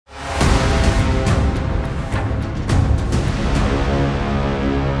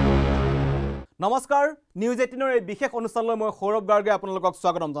নমস্কাৰ নিউজ 18 এই বিশেষ অনুষ্ঠানলৈ মই সৌৰভ গাৰ্গে আপোনালোকক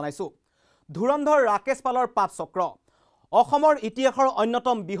স্বাগতম জনাইছো। ধুৰন্ধৰ ৰাকেশ পালৰ পাপ চক্ৰ অসমৰ ইতিহাসৰ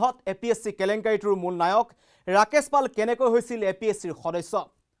অন্যতম বৃহৎ এপিএসসি কেলেংকাৰীটোৰ মূল নায়ক ৰাকেশ পাল কেনেকৈ হৈছিল এপিএসসিৰ সদস্য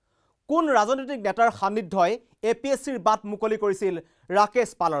কোন ৰাজনৈতিক নেতাৰ সান্নিধ্যই এপিএসসিৰ বাট মুকলি কৰিছিল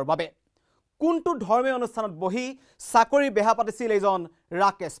ৰাকেশ পালৰ বাবে কোনটো ধৰ্মীয় অনুষ্ঠানত বহি চাকৰি বেহা পাতিছিল এইজন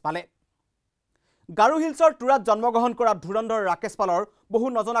ৰাকেশ পালে গাৰু হিলছৰ তুৰাত জন্মগ্ৰহণ কৰা ধুৰন্ধৰ ৰাকেশ পালৰ বহু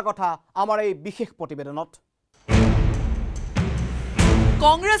নজনা কথা আমাৰ এই বিশেষ প্ৰতিবেদনত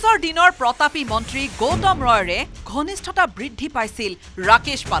কংগ্ৰেছৰ দিনৰ প্ৰতাপী মন্ত্ৰী গৌতম ৰয়ৰে ঘনিষ্ঠতা বৃদ্ধি পাইছিল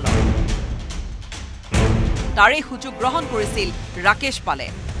ৰাকেশ পালৰ তাৰে সুযোগ গ্ৰহণ কৰিছিল ৰাকেশ পালে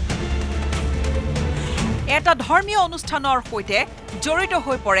এটা ধৰ্মীয় অনুষ্ঠানৰ সৈতে জড়িত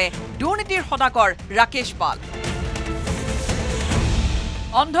হৈ পৰে দুৰ্নীতিৰ সদাগৰ ৰাকেশ পাল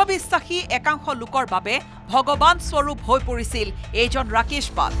অন্ধবিশ্বাসী একাংশ লোকৰ বাবে ভগৱান স্বৰূপ হৈ পৰিছিল এইজন ৰাকেশ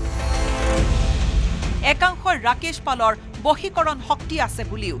পাল একাংশ ৰাকেশ পালৰ বশীকৰণ শক্তি আছে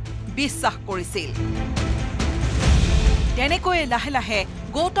বুলিও বিশ্বাস কৰিছিল তেনেকৈ লাহে লাহে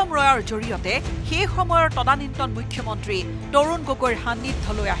গৌতম ৰয়ৰ জৰিয়তে সেই সময়ৰ তদানীন্তন মুখ্যমন্ত্ৰী তৰুণ গগৈৰ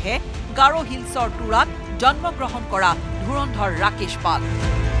সান্নিধ্যলৈ আহে গাৰো হিলছৰ তুৰাত জন্মগ্ৰহণ কৰা ধুৰন্ধৰ ৰাকেশ পাল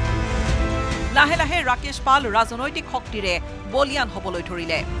লাহে লাহে ৰাকেশ পাল ৰাজনৈতিক শক্তিৰে বলিয়ান হ'বলৈ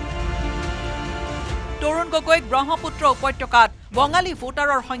ধৰিলে তৰুণ গগৈক ব্ৰহ্মপুত্ৰ উপত্যকাত বঙালী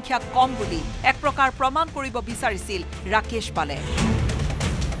ভোটাৰৰ সংখ্যা কম বুলি এক প্ৰকাৰ প্ৰমাণ কৰিব বিচাৰিছিল ৰাকেশ পালে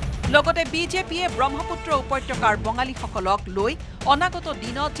লগতে বিজেপিয়ে ব্ৰহ্মপুত্ৰ উপত্যকাৰ বঙালীসকলক লৈ অনাগত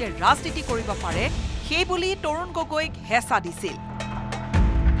দিনত যে ৰাজনীতি কৰিব পাৰে সেই বুলি তৰুণ গগৈক হেঁচা দিছিল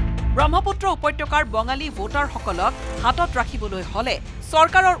ব্ৰহ্মপুত্ৰ উপত্যকাৰ বঙালী ভোটাৰসকলক হাতত ৰাখিবলৈ হলে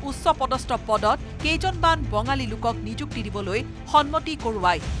চৰকাৰৰ উচ্চ পদস্থ পদত কেইজনমান বঙালী লোকক নিযুক্তি দিবলৈ সন্মতি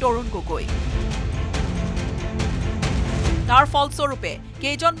কৰোৱাই তৰুণ গগৈ তাৰ ফলস্বৰূপে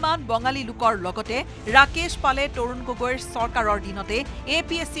কেইজনমান বঙালী লোকৰ লগতে ৰাকেশ পালে তৰুণ গগৈৰ চৰকাৰৰ দিনতে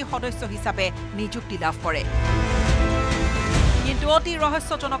এপিএসসি সদস্য হিচাপে নিযুক্তি লাভ কৰে কিন্তু অতি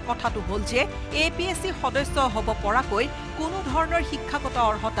ৰহস্যজনক কথাটো হ'ল যে এপিএসসি সদস্য হ'ব পৰাকৈ কোনো ধৰণৰ শিক্ষাগত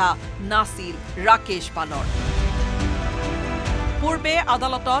অৰ্হতা নাছিল ৰাকেশ পালৰ পূৰ্বে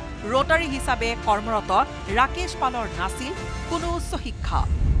আদালতত ৰোটাৰী হিচাপে কৰ্মৰত ৰাকেশ পালৰ নাছিল কোনো উচ্চ শিক্ষা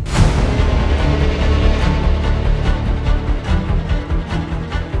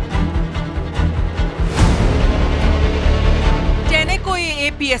তেনেকৈ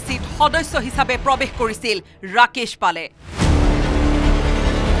এপিএসসিত সদস্য হিচাপে প্ৰৱেশ কৰিছিল ৰাকেশ পালে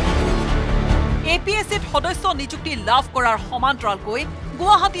এপিএসসিত সদস্য নিযুক্তি লাভ কৰাৰ সমান্তৰালকৈ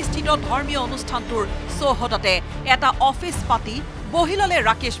গুৱাহাটীস্থিত ধৰ্মীয় অনুষ্ঠানটোৰ চৌহদতে এটা অফিচ পাতি বহি ল'লে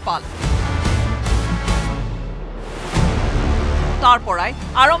ৰাকেশ পাল তাৰ পৰাই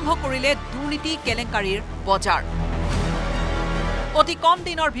আৰম্ভ কৰিলে দুৰ্নীতি কেলেংকাৰীৰ বজাৰ অতি কম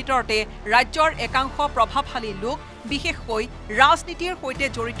দিনৰ ভিতৰতে ৰাজ্যৰ একাংশ প্ৰভাৱশালী লোক বিশেষকৈ ৰাজনীতিৰ সৈতে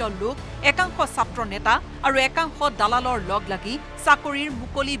জড়িত লোক একাংশ ছাত্ৰ নেতা আৰু একাংশ দালালৰ লগ লাগি চাকৰিৰ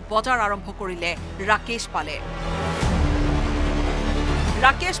মুকলি বজাৰ আৰম্ভ কৰিলে ৰাকেশ পালে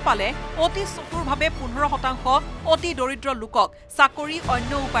ৰাকেশ পালে অতি চতুৰভাৱে 15% অতি দৰিদ্ৰ লোকক চাকৰি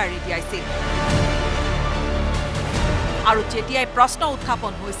অন্য উপায়েৰে দিয়াইছিল আৰু যেতিয়াই প্ৰশ্ন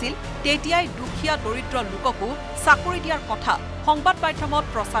উত্থাপন হৈছিল তেতিয়াই দুখীয়া দৰিদ্ৰ লোককো চাকৰি দিয়াৰ কথা সংবাদ মাধ্যমত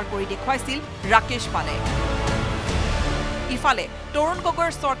প্ৰচাৰ কৰি দেখুৱাইছিল ৰাকেশ পালে ইফালে তৰুণ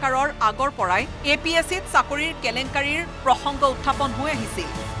গগৈৰ চৰকাৰৰ আগৰ পৰাই এপিএসসিত চাকৰিৰ কেলেংকাৰীৰ প্ৰসংগ উত্থাপন হৈ আহিছিল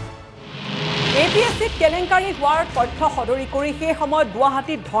এপিএসসিত কেলেংকাৰী হোৱাৰ তথ্য সদৰি কৰি সেই সময়ত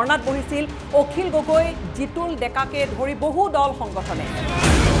গুৱাহাটীত ধৰ্ণাত বহিছিল অখিল গগৈ জিতুল ডেকাকে ধৰি বহু দল সংগঠনে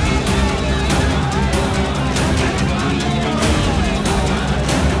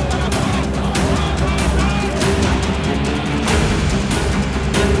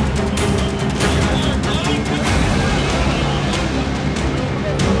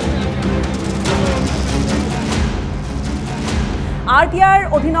আৰটিআইৰ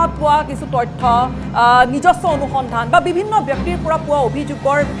অধীনত পোৱা কিছু তথ্য নিজস্ব অনুসন্ধান বা বিভিন্ন ব্যক্তিৰ পৰা পোৱা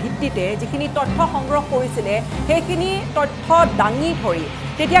অভিযোগৰ ভিত্তিতে যিখিনি তথ্য সংগ্ৰহ কৰিছিলে সেইখিনি তথ্য দাঙি ধৰি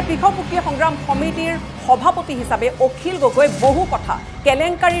তেতিয়া কৃষক মুক্তি সংগ্ৰাম সমিতিৰ সভাপতি হিচাপে অখিল গগৈ বহু কথা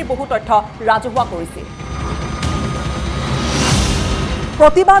কেলেংকাৰীৰ বহু তথ্য ৰাজহুৱা কৰিছিল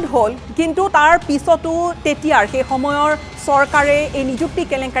প্ৰতিবাদ হ'ল কিন্তু তাৰ পিছতো তেতিয়াৰ সেই সময়ৰ চৰকাৰে এই নিযুক্তি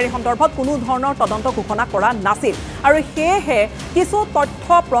কেলেংকাৰী সন্দৰ্ভত কোনো ধৰণৰ তদন্ত ঘোষণা কৰা নাছিল আৰু সেয়েহে কিছু তথ্য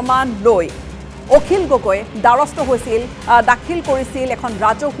প্ৰমাণ লৈ অখিল গগৈ দ্বাৰস্থ হৈছিল দাখিল কৰিছিল এখন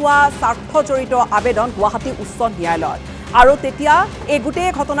ৰাজহুৱা স্বাৰ্থজড়িত আবেদন গুৱাহাটী উচ্চ ন্যায়ালয়ত আৰু তেতিয়া এই গোটেই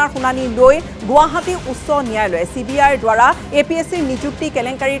ঘটনাৰ শুনানি লৈ গুৱাহাটী উচ্চ ন্যায়ালয়ে CBIৰ দ্বাৰা APSCৰ নিযুক্তি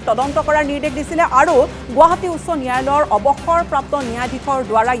কেলেংকাৰীৰ তদন্ত কৰাৰ নিৰ্দেশ দিছিলে আৰু গুৱাহাটী উচ্চ ন্যায়ালয়ৰ অৱসৰপ্ৰাপ্ত ন্যায়াধীশৰ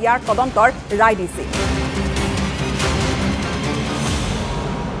দ্বাৰা ইয়াৰ তদন্তৰ ৰায় দিছিল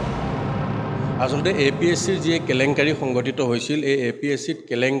আসলতে APSCৰ যে কেলেংকাৰী সংগঠিত হৈছিল এই APSCত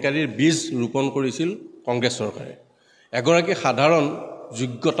কেলেংকাৰীৰ বীজ ৰোপণ কৰিছিল কংগ্ৰেছ চৰকাৰে এগৰাকী সাধাৰণ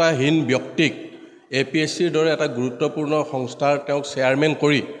যোগ্যতাহীন ব্যক্তিক APSCৰ দৰে এটা গুৰুত্বপূৰ্ণ সংস্থাৰ তেওঁক চেয়াৰমেন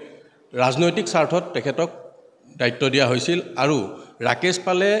কৰি ৰাজনৈতিক স্বাৰ্থত তেখেতক দায়িত্ব দিয়া হৈছিল আৰু ৰাকেশ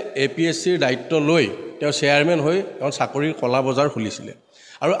পালে APSCৰ দায়িত্ব লৈ তেওঁ চেয়াৰমেন হৈ তেওঁ চাকৰিৰ কলা বজাৰ খুলিছিলে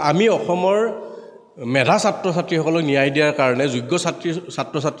আৰু আমি অসমৰ মেধা ছাত্ৰ-ছাত্ৰীসকলক ন্যায় দিয়াৰ কাৰণে যোগ্য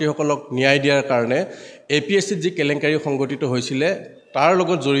ছাত্ৰ-ছাত্ৰীসকলক ন্যায় দিয়াৰ কাৰণে APSCত যি কেলেংকাৰী সংগঠিত হৈছিলে তাৰ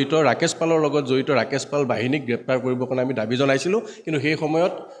লগত জড়িত ৰাকেশ পালৰ লগত জড়িত ৰাকেশ পাল বাহিনীক গ্ৰেপ্তাৰ কৰিবৰ কাৰণে আমি দাবী জনাইছিলোঁ কিন্তু সেই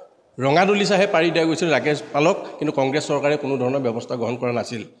সময়ত ৰঙাদুলিচাহে পাৰি দিয়া গৈছিল ৰাকেশ পালক কিন্তু কংগ্ৰেছ চৰকাৰে কোনো ধৰণৰ ব্যৱস্থা গ্ৰহণ কৰা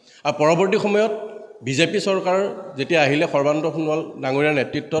নাছিল আৰু পৰৱৰ্তী সময়ত বিজেপি চৰকাৰ যেতিয়া আহিলে সৰ্বানন্দ সোণোৱাল ডাঙৰীয়াৰ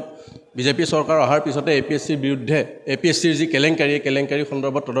নেতৃত্বত বিজেপি চৰকাৰ অহাৰ পিছতে APSCৰ বিৰুদ্ধে APSCৰ যি কেলেংকাৰী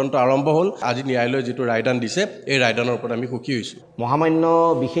সন্দৰ্ভত তদন্ত আৰম্ভ হ'ল আজি ন্যায়ালয়ে যিটো ৰায়দান দিছে এই ৰায়দানৰ ওপৰত আমি সুখী হৈছোঁ মহামান্য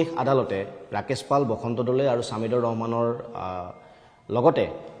বিশেষ আদালতে ৰাকেশ পাল বসন্ত দলে আৰু সামিদুৰ ৰহমানৰ লগতে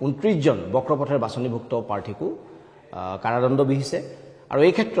 29 জন বক্ৰপথৰ বাছনিভুক্ত প্ৰাৰ্থীকো কাৰাদণ্ড বিহিছে আৰু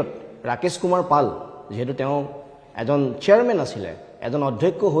এই ক্ষেত্ৰত ৰাকেশ কুমাৰ পাল যেহেতু তেওঁ এজন চেয়াৰমেন আছিলে এজন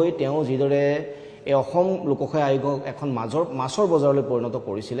অধ্যক্ষ হৈ তেওঁ যিদৰে এই অসম লোকসেৱা আয়োগক এখন মাছৰ বজাৰলৈ পৰিণত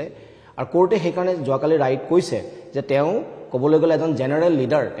কৰিছিলে আৰু কোৰ্টে সেইকাৰণে যোৱাকালি ৰাইট কৈছে যে তেওঁ ক'বলৈ গ'লে এজন জেনেৰেল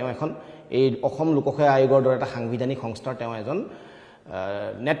লিডাৰ তেওঁ এখন এই অসম লোকসেৱা আয়োগৰ দৰে এটা সাংবিধানিক সংস্থাৰ তেওঁ এজন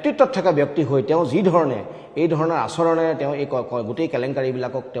নেতৃত্বত থকা ব্যক্তি হৈ তেওঁ যি ধৰণে এই ধৰণৰ আচৰণেৰে তেওঁ এই গোটেই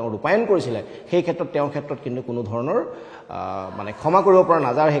কেলেংকাৰীবিলাকক তেওঁ ৰূপায়ণ কৰিছিলে সেই ক্ষেত্ৰত তেওঁৰ ক্ষেত্ৰত কিন্তু কোনো ধৰণৰ মানে ক্ষমা কৰিব পৰা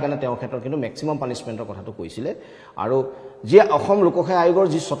নাযায় সেইকাৰণে তেওঁৰ ক্ষেত্ৰত কিন্তু মেক্সিমাম পানিশমেণ্টৰ কথাটো কৈছিলে আৰু যি অসম লোকসেৱা আয়োগৰ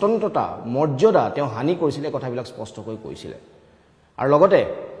যি স্বতন্ত্ৰতা মৰ্যাদা তেওঁ হানি কৰিছিলে কথাবিলাক স্পষ্টকৈ কৈছিলে আৰু লগতে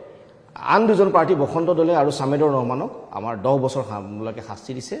আন দুজন প্ৰাৰ্থী বসন্ত দলে আৰু সামিদুৰ ৰহমানক আমাৰ 10 বছৰলৈকে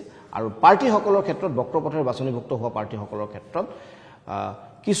শাস্তি দিছে আৰু প্ৰাৰ্থীসকলৰ ক্ষেত্ৰত বক্ৰপথৰ বাছনিভুক্ত হোৱা প্ৰাৰ্থীসকলৰ ক্ষেত্ৰত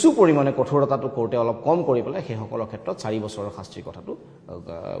কিছু পৰিমাণে কঠোৰতাটো কোৰ্টে অলপ কম কৰি পেলাই সেইসকলৰ ক্ষেত্ৰত 4 বছৰৰ শাস্তিৰ কথাটো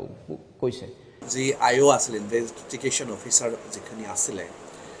কৈছে যি আইও আছিল ইনভেষ্টিগেশ্যন অফিচাৰ যিখিনি আছিলে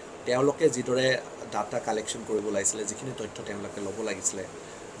তেওঁলোকে যিদৰে ডাটা কালেকশ্যন কৰিব লাগিছিলে যিখিনি তথ্য তেওঁলোকে ল'ব লাগিছিলে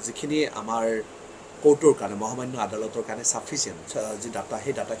যিখিনি আমাৰ কোৰ্টৰ কাৰণে মহামান্য আদালতৰ কাৰণে সাফিচিয়েণ্ট যি ডাটা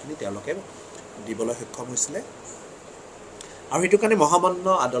সেই ডাটাখিনি তেওঁলোকে দিবলৈ সক্ষম হৈছিলে আৰু সেইটো কাৰণে মহামান্য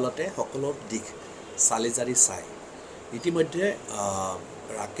আদালতে সকলো দিশ চালিজাৰি চাই ইতিমধ্যে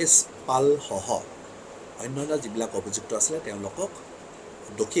ৰাকেশ পাল সহ অন্যান্য যিবিলাক অভিযুক্ত আছিলে তেওঁলোকক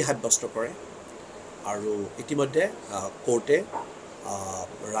দোষী সাব্যস্ত কৰে আৰু ইতিমধ্যে কোৰ্টে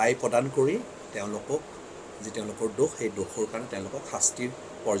ৰায় প্ৰদান কৰি তেওঁলোকৰ দোষ সেই দোষৰ কাৰণে তেওঁলোকক শাস্তিৰ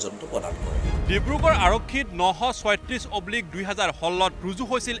পৰ্যন্ত প্ৰদান কৰে ডিব্ৰুগড় আৰক্ষীত 936/2016 ৰুজু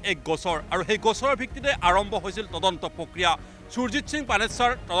হৈছিল এক গোচৰ আৰু সেই গোচৰৰ ভিত্তিতে আৰম্ভ হৈছিল তদন্ত প্ৰক্ৰিয়া সুৰজিৎ সিং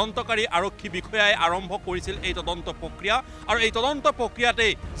পানেশ্বৰ তদন্তকাৰী আৰক্ষী বিষয়াই আৰম্ভ কৰিছিল এই তদন্ত প্ৰক্ৰিয়া আৰু এই তদন্ত প্ৰক্ৰিয়াতে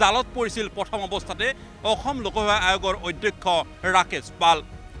জালত পৰিছিল প্ৰথম অৱস্থাতে অসম লোকসেৱা আয়োগৰ অধ্যক্ষ ৰাকেশ পাল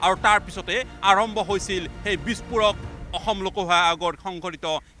আৰু তাৰ পিছতে আৰম্ভ হৈছিল সেই বিস্ফোৰক অসম লোকসেৱা আয়োগৰ সংঘটিত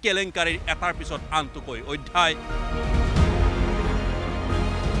কেলেংকাৰীৰ এটাৰ পিছত আনটোকৈ অধ্যায়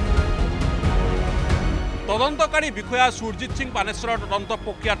তদন্তকাৰী বিষয়া সুৰজিৎ সিং পানেশ্বৰৰ তদন্ত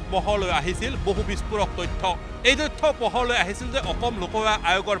প্ৰক্ৰিয়াত পোহৰলৈ আহিছিল বহু বিস্ফোৰক তথ্য এই তথ্য পোহৰলৈ আহিছিল যে অসম লোকসেৱা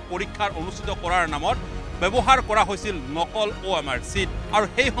আয়োগৰ পৰীক্ষাৰ অনুষ্ঠিত কৰাৰ নামত ব্যৱহাৰ কৰা হৈছিল নকল OMR চিট আৰু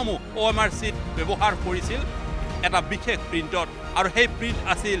সেইসমূহ OMR চিট ব্যৱহাৰ কৰিছিল এটা বিশেষ প্ৰিণ্টত আৰু সেই প্ৰিণ্ট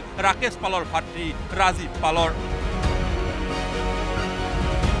আছিল ৰাকেশ পালৰ ভাতৃ ৰাজীৱ পালৰ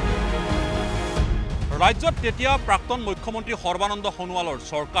ৰাজ্যত তেতিয়া প্ৰাক্তন মুখ্যমন্ত্ৰী সৰ্বানন্দ সোণোৱালৰ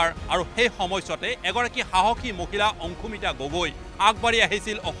চৰকাৰ আৰু সেই সময়তে এগৰাকী সাহসী মহিলা অংকুমিতা গগৈ আগবাঢ়ি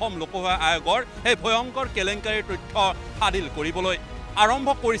আহিছিল অসম লোকসেৱা আয়োগৰ সেই ভয়ংকৰ কেলেংকাৰীৰ তথ্য ফাদিল কৰিবলৈ আৰম্ভ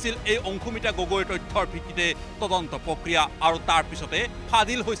কৰিছিল এই অংকুমিতা গগৈৰ তথ্যৰ ভিত্তিতে তদন্ত প্ৰক্ৰিয়া আৰু তাৰ পিছতে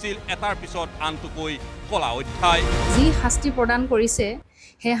ফাদিল হৈছিল এটাৰ পিছত আনটোকৈ কলা অধ্যায় যি শাস্তি প্ৰদান কৰিছে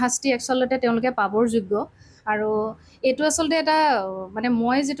সেই শাস্তি একচলতে তেওঁলোকে পাবৰ যোগ্য আৰু এটো আসলতে এটা মানে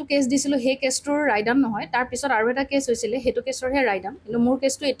মই যেটো কেছ দিছিলো হে কেছটোৰ ৰায়দান নহয় তাৰ পিছত আৰু এটা কেছ হৈছিল হেতু কেছৰহে ৰায়দান কিন্তু মোৰ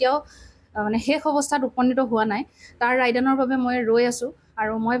কেছটো এতিয়াও মানে শেষ অৱস্থাত উপনীত হোৱা নাই তাৰ ৰায়দানৰ বাবে মই ৰৈ আছো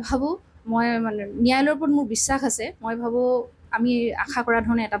আৰু মই ভাবো মই মানে ন্যায়ালয়ৰ ওপৰত মোৰ বিশ্বাস আছে মই ভাবো আমি আশা কৰা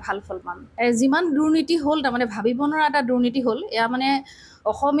ধৰণে এটা ভাল ফল পাম যিমান দুৰ্নীতি হ'ল তাৰ মানে ভাবিব নোৱাৰা এটা দুৰ্নীতি হ'ল এয়া মানে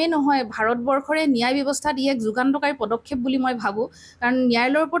অসমে নহয় ভাৰতবৰ্ষৰে ন্যায় ব্যৱস্থাত এক যুগান্তকাৰী পদক্ষেপ বুলি মই ভাবো কাৰণ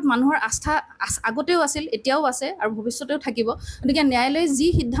ন্যায়ালয়ৰ ওপৰত মানুহৰ আস্থা আগতেও আছিল এতিয়াও আছে আৰু ভৱিষ্যতেও থাকিব গতিকে ন্যায়ালয়ে যি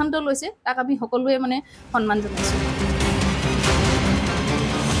সিদ্ধান্ত লৈছে তাক আমি সকলোৱে মানে সন্মান জনাইছো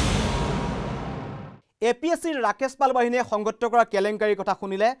APSCৰ ৰাকেশ পাল বাহিনীয়ে সংগঠিত কৰা কেলেংকাৰীৰ কথা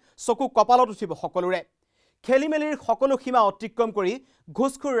শুনিলে চকু কপালত উঠিব সকলোৰে খেলিমেলিৰ সকলো সীমা অতিক্ৰম কৰি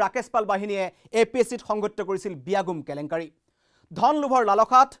ঘুষখোৰ ৰাকেশ পাল বাহিনীয়ে APSCত সংগঠিত কৰিছিল বিয়াগুম কেলেংকাৰী ধন লোভৰ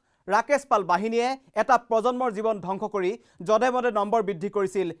লালসাত ৰাকেশ পাল বাহিনীয়ে এটা প্ৰজন্মৰ জীৱন ধ্বংস কৰি জধে-মধে নম্বৰ বৃদ্ধি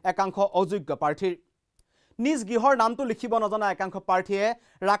কৰিছিল একাংশ অযোগ্য প্ৰাৰ্থীৰ নিজ গৃহৰ নামটো লিখিব নজনা একাংশ প্ৰাৰ্থীয়ে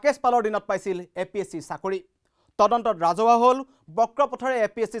ৰাকেশ পালৰ দিনত পাইছিল APSC চাকৰি তদন্তত ৰাজহুৱা হ'ল বক্ৰপথৰে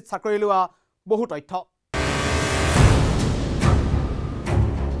APSCত চাকৰি লোৱা বহু তথ্য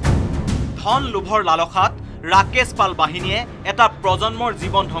ধন লোভৰ লালসাত ৰাকেশ পাল বাহিনীয়ে এটা প্ৰজন্মৰ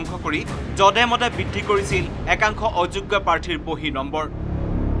জীৱন ধ্বংস কৰি জধে-মধে বৃদ্ধি কৰিছিল একাংশ অযোগ্য প্ৰাৰ্থীৰ বহি নম্বৰ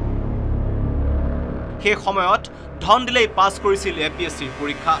সেই সময়ত ধন দিলেই পাছ কৰিছিল APSCৰ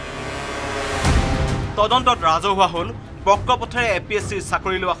পৰীক্ষা তদন্তত ৰাজহুৱা হ'ল বক্ৰপথৰে APSCৰ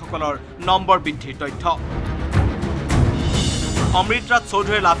চাকৰি লোৱাসকলৰ নম্বৰ বৃদ্ধিৰ তথ্য অমৃতৰাজ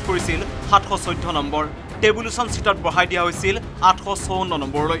চৌধুৰীয়ে লাভ কৰিছিল 714 নম্বৰ টেবুলেশ্যন চিটত বঢ়াই দিয়া হৈছিল 854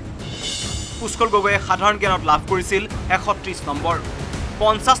 নম্বৰলৈ পুষ্কল গগৈয়ে সাধাৰণ জ্ঞানত লাভ কৰিছিল 130 নম্বৰ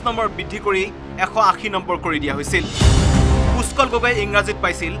 50 নম্বৰ বৃদ্ধি কৰি 180 নম্বৰ কৰি দিয়া হৈছিল পুষ্কল গগৈয়ে ইংৰাজীত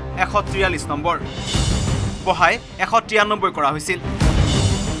পাইছিল 143 নম্বৰ বঢ়াই 193 কৰা হৈছিল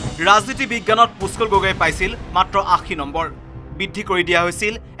ৰাজনীতি বিজ্ঞানত পুষ্কল গগৈয়ে পাইছিল মাত্ৰ 80 নম্বৰ বৃদ্ধি কৰি দিয়া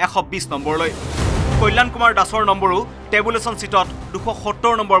হৈছিল 120 নম্বৰলৈ কল্যাণ কুমাৰ দাসৰ নম্বৰো টেবুলেশ্যন চিটত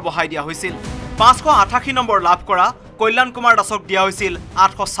 270 নম্বৰ বঢ়াই দিয়া হৈছিল 588 নম্বৰ লাভ কৰা কল্যাণ কুমাৰ দাসক দিয়া হৈছিল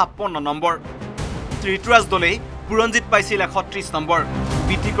 856 নম্বৰ ত্ৰিতুৰাজ দলে পুৰঞ্জিত পাইছিল 130 নম্বৰ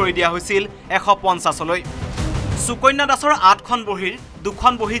বৃদ্ধি কৰি দিয়া হৈছিল 150 লৈ সুকন্যা দাসৰ 8খন বহিৰ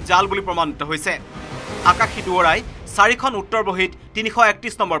 2খন বহি জাল বুলি প্ৰমাণিত হৈছে আকাশী দুৱৰাই 4খন উত্তৰ বহিত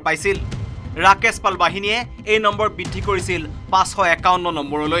 331 নম্বৰ পাইছিল ৰাকেশ পাল বাহিনীয়ে এই নম্বৰ বৃদ্ধি কৰিছিল 551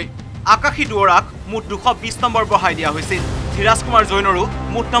 নম্বৰলৈ আকাশী দুৱৰাক মুঠ 220 নম্বৰ বঢ়াই দিয়া হৈছিল ধীৰাজ কুমাৰ জৈনৰো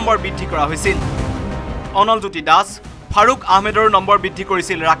মুঠ নম্বৰ বৃদ্ধি কৰা হৈছিল অনলজ্যোতি দাস ফাৰুক আহমেদৰ নম্বৰ বৃদ্ধি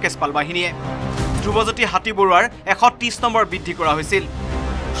কৰিছিল ৰাকেশ পাল বাহিনীয়ে ধ্ৰুৱজ্যোতি হাতী বৰুৱাৰ 130 নম্বৰ বৃদ্ধি কৰা হৈছিল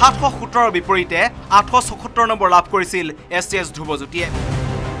 717ৰ বিপৰীতে 874 নম্বৰ লাভ কৰিছিল SCS ধ্ৰুৱজ্যোতিয়ে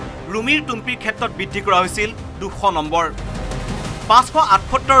ৰুমিৰ টুম্পিৰ ক্ষেত্ৰত বৃদ্ধি কৰা হৈছিল 200 নম্বৰ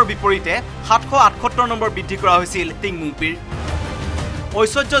 578ৰ বিপৰীতে 778 নম্বৰ বৃদ্ধি কৰা হৈছিল টিংমুংপিৰ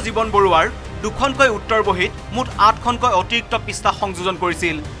ঐশ্বৰ্য জীৱন বৰুৱাৰ 2খনকৈ উত্তৰ বহিত মুঠ 8খনকৈ অতিৰিক্ত পৃষ্ঠা সংযোজন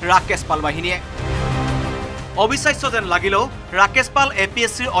কৰিছিল ৰাকেশ পাল বাহিনীয়ে অবিশ্বাস্য যেন লাগিলেও ৰাকেশ পাল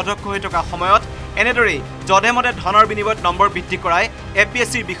APSCৰ অধ্যক্ষ হৈ থকা সময়ত এনেদৰে জধে-মধে ধনৰ বিনিময়ত নম্বৰ বৃদ্ধি কৰাই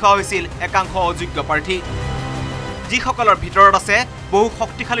APSCৰ বিষয় হৈছিল একাংশ অযোগ্য প্ৰাৰ্থী যিসকলৰ ভিতৰত আছে বহু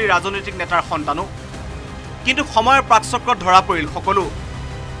শক্তিশালী ৰাজনৈতিক নেতাৰ সন্তানো কিন্তু সময়ৰ প্ৰাকচক্ৰত ধৰা পৰিল সকলো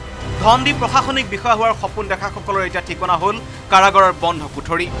ধন দি প্ৰশাসনিক বিষয় হোৱাৰ সপোন দেখা সকলৰ এটা ঠিকনা হ'ল কাৰাগাৰৰ বন্ধ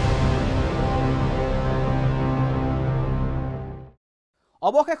কোঠৰী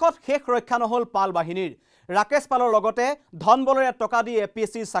অৱশেষত শেষ ৰক্ষা নহল পাল বাহিনীৰ ৰাকেশ পালৰ লগতে ধন বলৰে টকা দি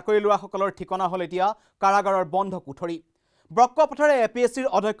APSCৰ চাকৰি লোৱা সকলৰ ঠিকনা হ'ল এতিয়া কাৰাগাৰৰ বন্ধ কোঠৰী বক্ৰপথৰে APSCৰ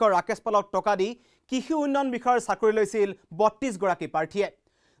অধ্যক্ষ ৰাকেশ পালক টকা দি কৃষি উন্নয়ন বিষয়ৰ চাকৰি লৈছিল 32 গৰাকী প্ৰাৰ্থীয়ে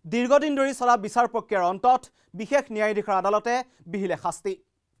দীৰ্ঘদিন ধৰি চলা বিচাৰ প্ৰক্ৰিয়াৰ অন্তত বিশেষ ন্যায়াধীশৰ আদালতে বিহিলে শাস্তি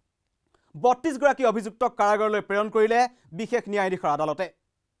 32 গৰাকী অভিযুক্তক কাৰাগাৰলৈ প্ৰেৰণ কৰিলে বিশেষ ন্যায়াধীশৰ আদালতে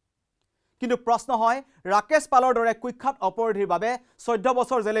কিন্তু প্ৰশ্ন হয় ৰাকেশ পালৰ দৰে কুখ্যাত অপৰাধীৰ বাবে 14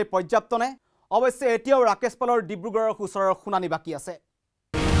 বছৰ জেলেই পৰ্যাপ্ত নে অৱশ্যে এতিয়াও ৰাকেশ পালৰ ডিব্ৰুগড়ৰ ওচৰৰ শুনানি বাকী আছে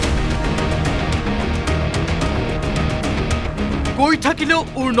কৈ থাকিলেও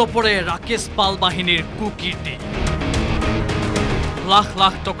উৰ নপৰে ৰাকেশ পাল বাহিনীৰ কুকীৰ্তি লাখ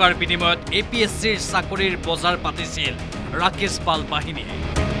লাখ টকাৰ বিনিময়ত APSCৰ চাকৰিৰ বজাৰ পাতিছিল ৰাকেশ পাল বাহিনীয়ে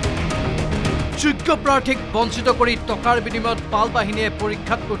যোগ্য প্ৰাৰ্থীক বঞ্চিত কৰি টকাৰ বিনিময়ত পাল বাহিনীয়ে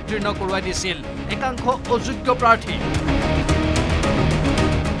পৰীক্ষাত উত্তীৰ্ণ কৰোৱাই দিছিল একাংশ অযোগ্য প্ৰাৰ্থী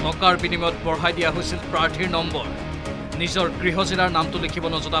টকাৰ বিনিময়ত বঢ়াই দিয়া হৈছিল প্ৰাৰ্থীৰ নম্বৰ নিজৰ গৃহ জিলাৰ নামটো লিখিব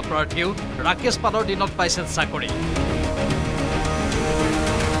নজনা প্ৰাৰ্থীও ৰাকেশ পালৰ দিনত পাইছিল চাকৰি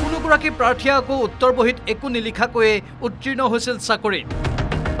কোনোগৰাকী প্ৰাৰ্থীয়ে আকৌ উত্তৰ বহিত একো নিলিখাকৈয়ে উত্তীৰ্ণ হৈছিল চাকৰিত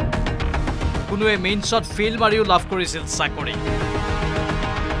কোনোৱে মেইনছত ফেইল মাৰিও লাভ কৰিছিল চাকৰি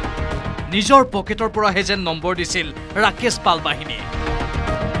নিজৰ পকেটৰ পৰাহে যেন নম্বৰ দিছিল ৰাকেশ পাল বাহিনীয়ে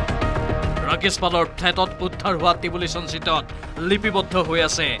ৰাকেশ পালৰ ফ্লেটত উদ্ধাৰ হোৱা টেবুলেশ্যন চিটত লিপিবদ্ধ হৈ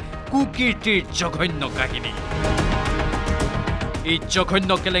আছে কুকীৰ্তিৰ জঘন্য কাহিনী এই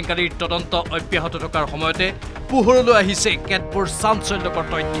জঘন্য কেলেংকাৰীৰ তদন্ত অব্যাহত থকাৰ সময়তে পোহৰলৈ আহিছে কেতবোৰ চাঞ্চল্যকৰ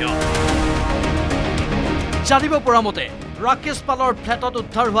তথ্য জানিব পৰা মতে ৰাকেশ পালৰ ফ্লেটত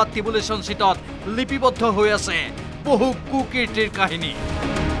উদ্ধাৰ হোৱা টেবুলেশ্যন চিটত লিপিবদ্ধ হৈ আছে বহু কুকীৰ্তিৰ কাহিনী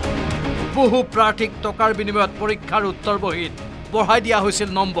বহু প্ৰাৰ্থীক টকাৰ বিনিময়ত পৰীক্ষাৰ উত্তৰ বহিত বঢ়াই দিয়া হৈছিল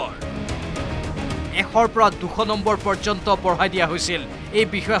নম্বৰ 100 পৰা 200 নম্বৰ পৰ্যন্ত বঢ়াই দিয়া হৈছিল এই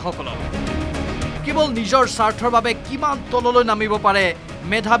বিষয়াসকলক কেৱল নিজৰ স্বাৰ্থৰ বাবে কিমান তললৈ নামিব পাৰে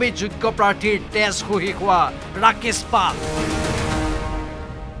মেধাৱী যোগ্য প্ৰাৰ্থীৰ তেজ খুহি খোৱা ৰাকেশ পাল।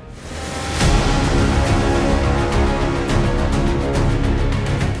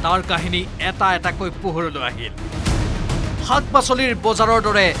 তাৰ কাহিনী এটা এটাকৈ পোহৰলৈ আহিল। শাক পাচলিৰ বজাৰৰ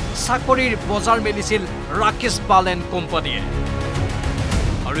দৰে চাকৰিৰ বজাৰ মেলিছিল ৰাকেশ পাল এণ্ড কোম্পানীয়ে।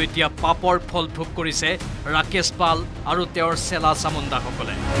 আৰু এতিয়া পাপৰ ফল ভোগ কৰিছে ৰাকেশ পাল আৰু তেওঁৰ চেলা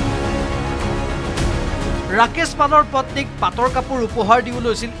চামুণ্ডাসকলে। ৰাকেশ পালৰ পত্নীক পাটৰ কাপোৰ উপহাৰ দিও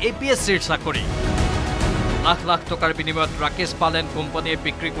লৈছিল APSCৰ চাকৰি। লাখ লাখ টকাৰ বিনিময়ত ৰাকেশ পাল এণ্ড কোম্পানীয়ে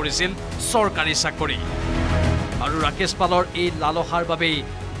বিক্ৰী কৰিছিল চৰকাৰী চাকৰি। আৰু ৰাকেশ পালৰ এই লালসাৰ বাবেই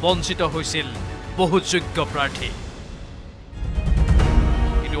বঞ্চিত হৈছিল বহু যোগ্য প্ৰাৰ্থী।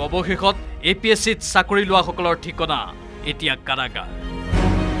 কিন্তু অৱশেষত APSCত চাকৰি লোৱাসকলৰ ঠিকনা এতিয়া কাৰাগাৰ।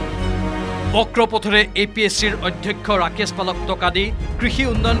 বক্ৰপথৰে APSCৰ অধ্যক্ষ ৰাকেশ পালক টকা দি কৃষি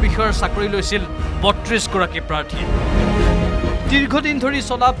উন্নয়ন বিষয়ৰ চাকৰি লৈছিল ৩২ গৰাকী প্ৰাৰ্থী। দীৰ্ঘদিন ধৰি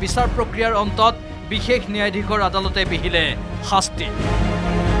চলা বিচাৰ প্ৰক্ৰিয়াৰ অন্তত বিশেষ ন্যায়াধীশৰ আদালতে বিহিলে শাস্তি।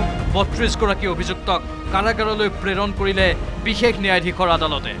 ৩২ গৰাকী অভিযুক্তক কাৰাগাৰলৈ প্ৰেৰণ কৰিলে বিশেষ ন্যায়াধীশৰ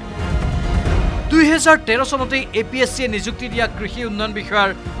আদালতে। ২০১৩ চনতে APSCয়ে নিযুক্তি দিয়া কৃষি উন্নয়ন বিষয়াৰ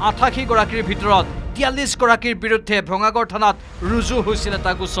 ৮৮ গৰাকীৰ ভিতৰত ৪৩ গৰাকীৰ বিৰুদ্ধে ভঙাগড় থানাত ৰুজু হৈছিল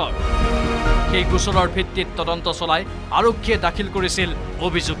এটা গোচৰ। সেই গোচৰৰ ভিত্তিত তদন্ত চলাই আৰক্ষীয়ে দাখিল কৰিছিল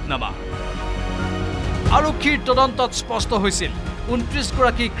অভিযোগনামা। আৰক্ষীৰ তদন্তত স্পষ্ট হৈছিল ২৯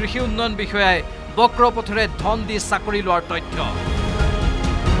 গৰাকী কৃষি উন্নয়ন বিষয়াই বক্ৰপথেৰে ধন দি চাকৰি লোৱাৰ তথ্য।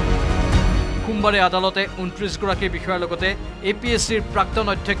 সোমবাৰে আদালতে ২৯ গৰাকী বিষয়াৰ লগতে APSCৰ প্ৰাক্তন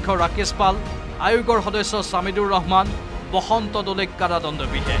অধ্যক্ষ ৰাকেশ পাল, আয়োগৰ সদস্য ছামিদুৰ ৰহমান, বসন্ত দোলেক কাৰাদণ্ড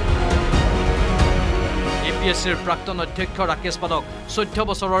বিহে। APSCৰ প্ৰাক্তন অধ্যক্ষ ৰাকেশ পালক ১৪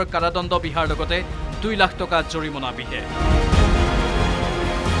 বছৰৰ কাৰাদণ্ড বিহাৰ লগতে ২ লাখ টকা জৰিমনা বিহে।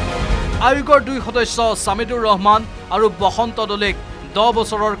 আয়োগৰ ২ সদস্য ছামিদুৰ ৰহমান আৰু বসন্ত দোলেক ১০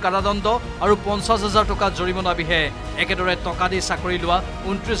 বছৰৰ কাৰাদণ্ড আৰু ৫০,০০০ টকা জৰিমনা বিহে। একেদৰে টকা দি চাকৰি লোৱা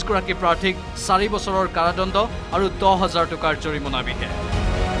 ২৯ গৰাকী প্ৰাৰ্থীক ৪ বছৰৰ কাৰাদণ্ড আৰু ১০,০০০ টকাৰ জৰিমনা বিহে।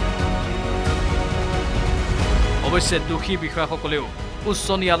 অৱশ্যে দোষী বিষয়াসকলেও উচ্চ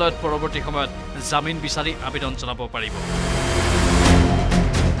ন্যায়ালয়ত পৰৱৰ্তী সময়ত জামিন বিচাৰি আবেদন জনাব পাৰিব।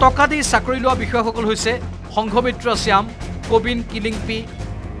 টকা দি চাকৰি লোৱা বিষয়াসকল হৈছে সংঘমিত্ৰ শ্যাম, কবিন কিলিংপি,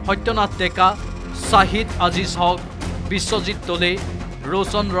 সত্যনাথ ডেকা, শ্বাহিদ আজিজ হক, বিশ্বজিৎ দলে,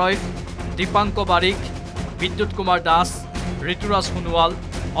 ৰোশন ৰয়, দীপাংক বাৰিক, বিদ্যুৎ কুমাৰ দাস, ঋতুৰাজ সোণোৱাল,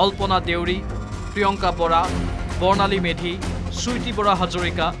 অল্পনা দেউৰী, প্ৰিয়ংকা বৰা, বৰ্ণালী মেধি, চুইটি বৰা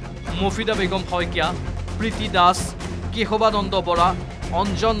হাজৰিকা, মফিদা বেগম শইকীয়া, প্ৰীতি দাস, কেশৱানন্দ বৰা,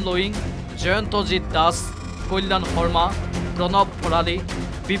 অঞ্জন লয়িং, জয়ন্তজিৎ দাস, কল্যাণ শৰ্মা, প্ৰণৱ ভৰালী,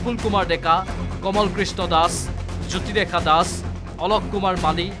 বিপুল কুমাৰ ডেকা, কমল কৃষ্ণ দাস, জ্যোতিৰেখা দাস, অলোক কুমাৰ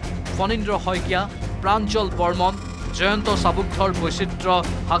মালী, ফণীন্দ্ৰ শইকীয়া, প্ৰাঞ্জল বৰ্মন, জয়ন্ত চাবুকধৰ, বৈচিত্ৰ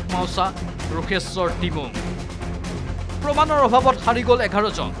হাকমাউচা, ৰোষেশ্বৰ টিমুং। প্ৰমাণৰ অভাৱত হাৰি গ'ল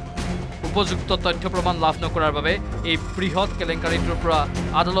 ১১ জন। উপযুক্ত তথ্য প্ৰমাণ লাভ নকৰাৰ বাবে এই বৃহৎ কেলেংকাৰীটোৰ পৰা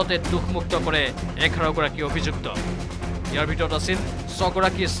আদালতে দোষমুক্ত কৰে ১১ গৰাকী অভিযুক্ত। ইয়াৰ ভিতৰত আছিল ৬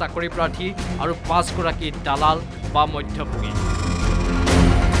 গৰাকী চাকৰি প্ৰাৰ্থী আৰু ৫ গৰাকী দালাল বা মধ্যভোগী।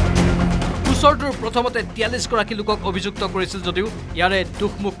 গোচৰটোৰ প্ৰথমতে ৪৩ গৰাকী লোকক অভিযুক্ত কৰিছিল যদিও ইয়াৰে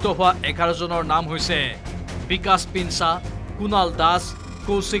দোষমুক্ত হোৱা ১১ জনৰ নাম হৈছে বিকাশ পিনছা, কুণাল দাস,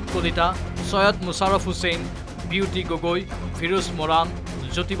 কৌশিক কলিতা, সৈয়দ মুছাৰফ হুছেইন, বিউটি গগৈ, ফিৰোজ মৰাণ,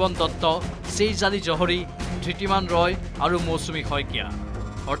 জ্যোতিবন দত্ত, চেইজালি জহৰী, ধৃতিমান ৰয় আৰু মৌচুমী শইকীয়া।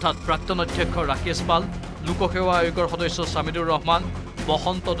 অৰ্থাৎ প্ৰাক্তন অধ্যক্ষ ৰাকেশ পাল, লোকসেৱা আয়োগৰ সদস্য ছামিদুৰ ৰহমান,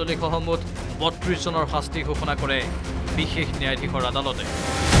 বসন্ত দলেসহ মুঠ ৩২ জনৰ শাস্তি ঘোষণা কৰে বিশেষ ন্যায়াধীশৰ আদালতে।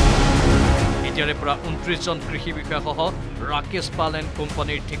 এতিয়াৰে পৰা ২৯ জন কৃষি বিষয়াসহ ৰাকেশ পাল এণ্ড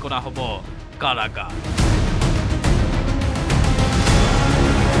কোম্পানীৰ ঠিকনা হ'ব কাৰাগাৰ।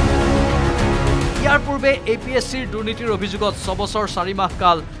 ইয়াৰ পূৰ্বে APSCৰ দুৰ্নীতিৰ অভিযোগত ৬ বছৰ ৪ মাহ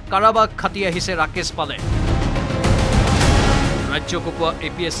কাল কাৰাবাস খাটি আহিছে ৰাকেশ পালে। ৰাজ্য কপোৱা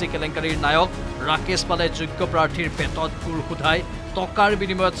APSC কেলেংকাৰীৰ নায়ক ৰাকেশ পালে যোগ্য প্ৰাৰ্থীৰ পেটত গুৰ সোধাই টকাৰ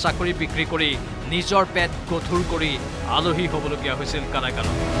বিনিময়ত চাকৰি বিক্ৰী কৰি নিজৰ পেট গধুৰ কৰি আলহী হ'বলগীয়া হৈছিল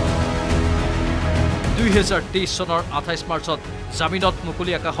কাৰাগাৰত। ২০২৩ চনৰ ২৮ মাৰ্চত জামিনত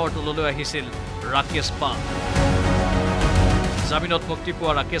মুকলি আকাশৰ তললৈ আহিছিল ৰাকেশ পাল। জামিনত মুক্তি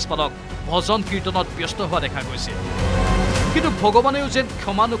পোৱা ৰাকেশ পালক ভজন কীৰ্তনত ব্যস্ত হোৱা দেখা গৈছিল। কিন্তু ভগৱানেও যেন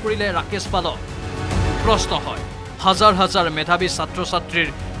ক্ষমা নকৰিলে ৰাকেশ পালক। প্ৰশ্ন হয়, হাজাৰ হাজাৰ মেধাৱী ছাত্ৰ ছাত্ৰীৰ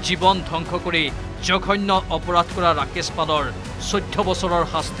জীৱন ধ্বংস কৰি জঘন্য অপৰাধ কৰা ৰাকেশ পালৰ ১৪ বছৰৰ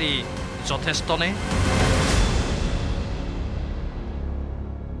শাস্তি যথেষ্টনে?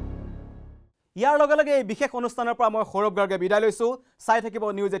 ইয়াৰ লগে লগে এই বিশেষ অনুষ্ঠানৰ পৰা মই সৌৰভ গাৰ্গে বিদায় লৈছো। চাই থাকিব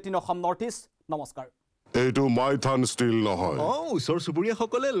নিউজ ১৮ অসম নৰ্থ ইষ্ট। নমস্কাৰ। এইটো মাইথান ষ্টিল নহয়। ওচৰ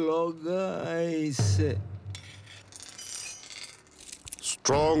চুবুৰীয়াসকলে লগাইছে।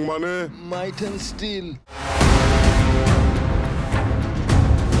 ষ্ট্ৰং মানে মাইথান ষ্টিল।